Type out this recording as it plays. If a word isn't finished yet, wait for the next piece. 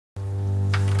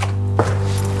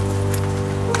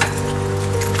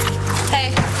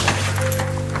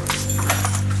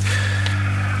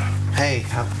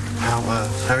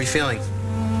how are you feeling?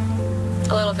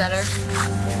 A little better.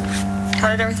 How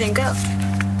did everything go?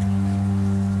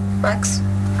 Rex?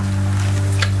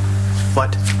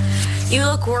 What? You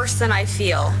look worse than I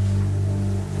feel.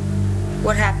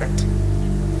 What happened?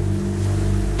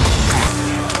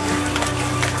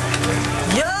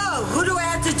 Yo, who do I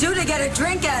have to do to get a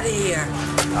drink out of here?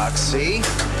 Roxy?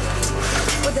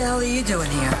 What the hell are you doing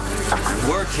here?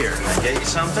 Work here. Can I get you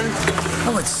something?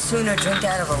 I would sooner drink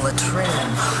out of a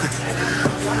latrine.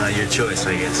 Your choice,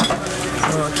 I guess.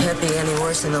 Well, it can't be any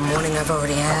worse than the morning I've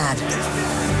already had.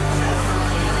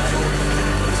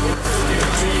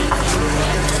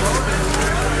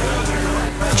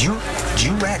 Did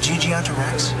you rat Gigi onto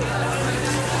Rex?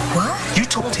 What? You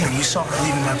told him you saw her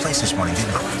leaving my place this morning,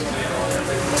 didn't you?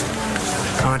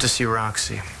 I went to see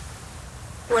Roxy.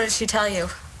 What did she tell you?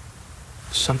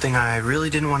 Something I really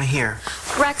didn't want to hear.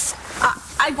 Rex,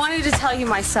 I wanted to tell you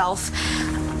myself,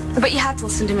 but you have to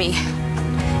listen to me.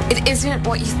 It isn't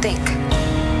what you think.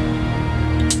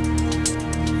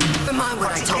 Never mind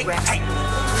what I told Rex. Hey,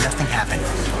 nothing happened,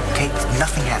 okay?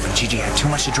 Nothing happened. Gigi had too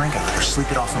much to drink. I let her sleep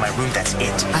it off in my room. That's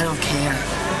it. I don't care.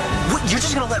 What, you're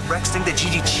just gonna let Rex think that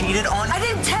Gigi cheated on you? I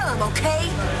didn't tell him, okay?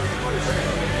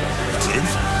 You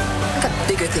didn't? I got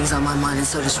bigger things on my mind, and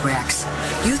so does Rex.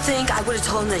 You think I would have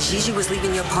told him that Gigi was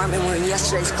leaving your apartment wearing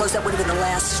yesterday's clothes? That would have been the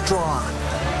last straw.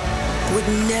 I would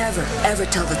never, ever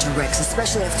tell that to Rex,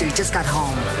 especially after he just got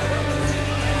home.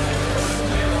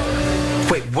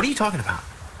 Wait, what are you talking about?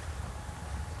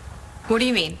 What do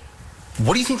you mean?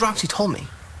 What do you think Roxy told me?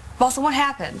 Well, so what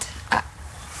happened?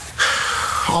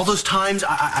 All those times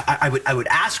I would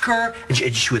ask her, and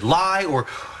she would lie or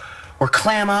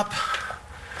clam up.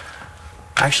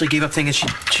 I actually gave up thinking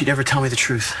she'd ever tell me the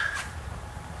truth.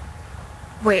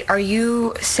 Wait, are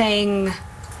you saying...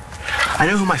 I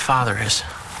know who my father is.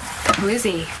 Who is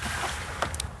he?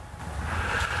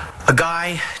 A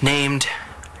guy named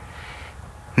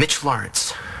Mitch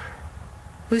Lawrence.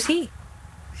 Who's he?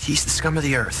 He's the scum of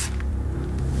the earth.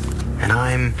 And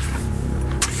I'm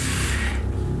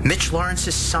Mitch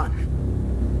Lawrence's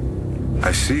son.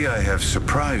 I see I have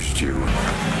surprised you.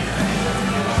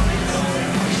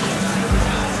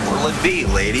 What'll it be,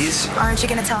 ladies? Aren't you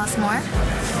going to tell us more?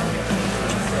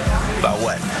 About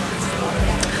what?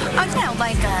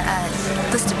 Like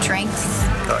a list of drinks.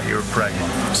 Thought you were pregnant.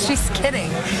 She's kidding.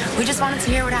 We just wanted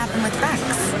to hear what happened with Rex.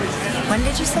 When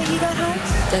did you say he got home?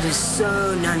 That is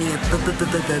so none of your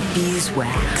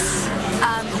beeswax.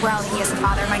 Well, he is the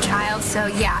father of my child, so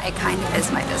yeah, it kind of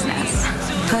is my business.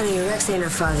 Honey, Rex ain't her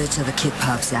father till the kid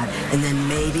pops out, and then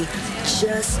maybe,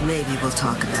 just maybe, we'll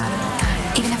talk about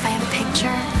it. Even if I have a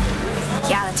picture?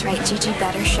 Yeah, that's right. Gigi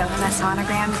better show him that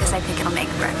sonogram because I think it'll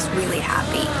make Rex really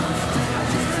happy.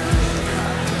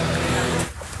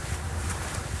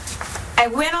 I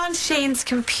went on Shane's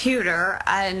computer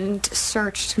and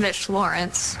searched Mitch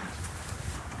Lawrence.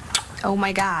 Oh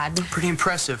my God. Pretty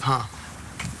impressive, huh?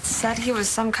 Said he was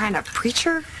some kind of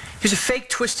preacher He was a fake,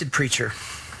 twisted preacher.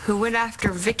 who went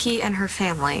after Vicky and her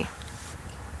family.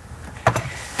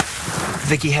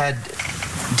 Vicky had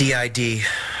DID.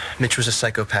 Mitch was a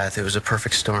psychopath. It was a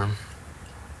perfect storm.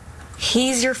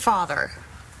 He's your father.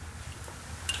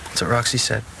 That's what Roxy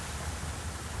said.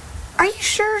 Are you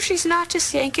sure she's not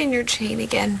just yanking your chain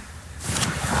again?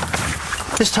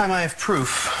 This time I have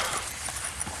proof.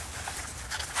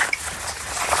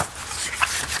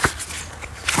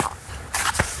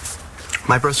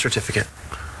 My birth certificate.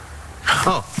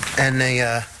 Oh, and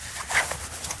a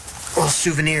little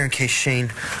souvenir in case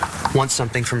Shane wants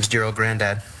something from his dear old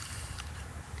granddad.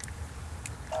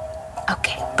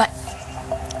 Okay, but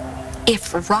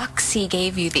if Roxy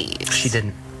gave you these... She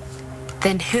didn't.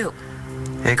 Then who?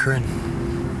 Aunt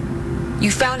Corinne.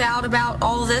 You found out about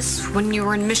all this when you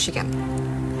were in Michigan.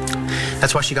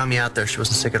 That's why she got me out there. She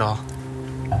wasn't sick at all.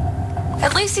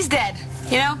 At least he's dead,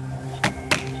 you know?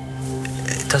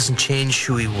 It doesn't change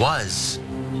who he was.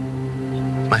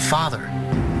 My father.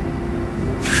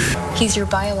 He's your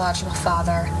biological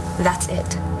father. That's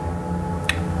it.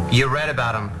 You read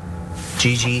about him,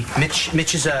 Gigi.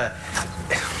 Mitch is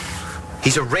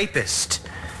he's a rapist,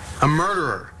 a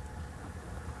murderer.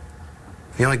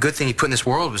 The only good thing he put in this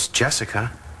world was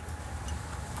Jessica.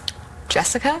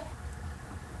 Jessica?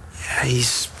 Yeah,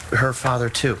 he's her father,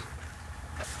 too.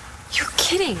 You're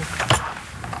kidding.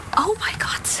 Oh my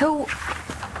God, so...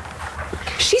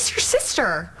 she's your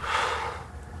sister.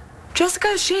 Jessica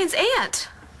is Shane's aunt.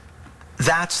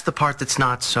 That's the part that's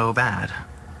not so bad.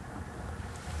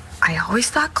 I always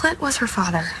thought Clint was her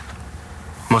father.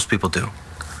 Most people do.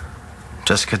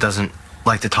 Jessica doesn't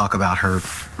like to talk about her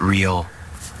real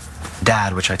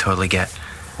dad, which I totally get.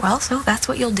 Well, so that's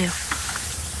what you'll do.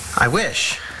 I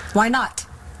wish. Why not?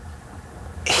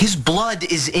 His blood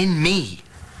is in me.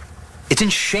 It's in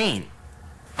Shane.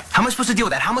 How am I supposed to deal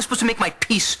with that? How am I supposed to make my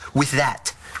peace with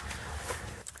that?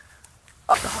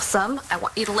 Awesome. I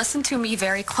want you to listen to me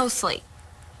very closely.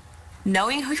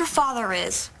 Knowing who your father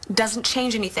is doesn't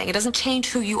change anything. It doesn't change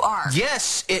who you are.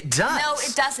 Yes, it does. No,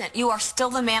 it doesn't. You are still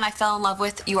the man I fell in love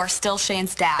with. You are still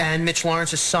Shane's dad. And Mitch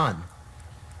Lawrence's son.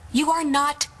 You are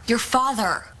not your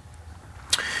father.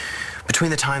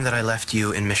 Between the time that I left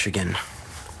you in Michigan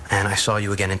and I saw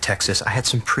you again in Texas, I had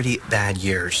some pretty bad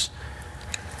years.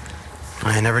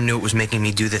 I never knew it was making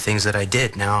me do the things that I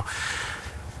did. Now,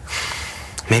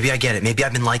 maybe I get it. Maybe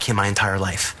I've been like him my entire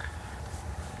life.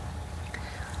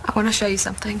 I want to show you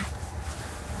something.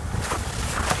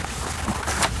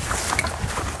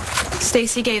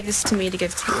 Stacy gave this to me to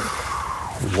give to you.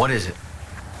 What is it?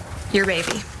 Your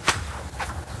baby.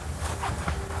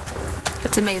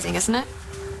 It's amazing, isn't it?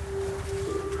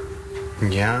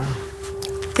 Yeah.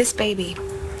 This baby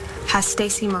has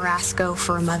Stacy Marasco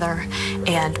for a mother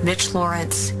and Mitch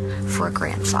Lawrence for a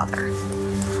grandfather.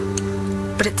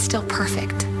 But it's still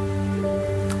perfect.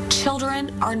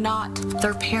 Children are not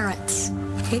their parents,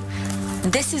 okay?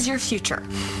 This is your future.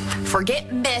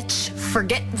 Forget Mitch,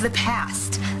 forget the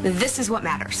past. This is what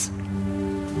matters.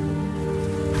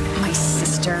 My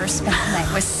sister spent the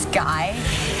night with Sky.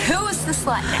 Who is the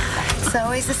slut now? It's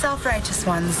always the self-righteous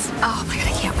ones. Oh my god,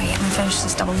 I can't wait. I'm gonna finish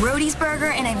this double Roadie's burger,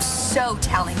 and I'm so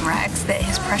telling Rex that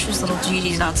his precious little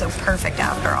Gigi's not so perfect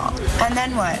after all. And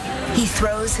then what? He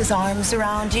throws his arms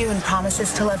around you and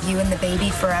promises to love you and the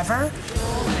baby forever?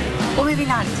 Well, maybe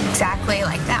not exactly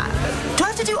like that. Do I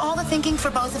have to do all the thinking for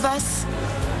both of us?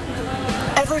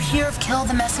 Ever hear of Kill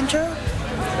the Messenger?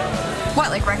 What,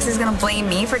 like Rex is gonna blame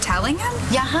me for telling him?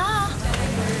 Yeah.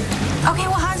 Okay,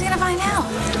 well, how's he gonna find out?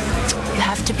 You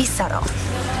have to be subtle.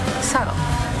 Subtle.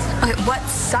 Okay,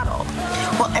 what's subtle?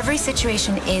 Well, every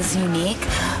situation is unique,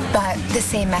 but the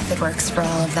same method works for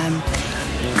all of them.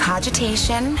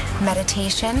 Cogitation,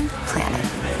 meditation, planning.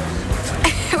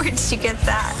 Where did you get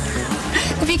that?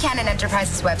 The Buchanan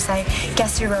Enterprises website.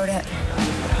 Guess who wrote it?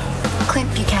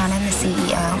 Clint Buchanan, the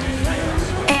CEO.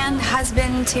 And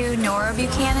husband to Nora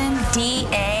Buchanan,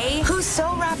 D.A. Who's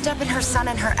so wrapped up in her son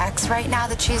and her ex right now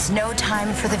that she has no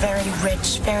time for the very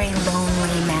rich, very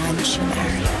lonely man she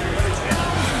married.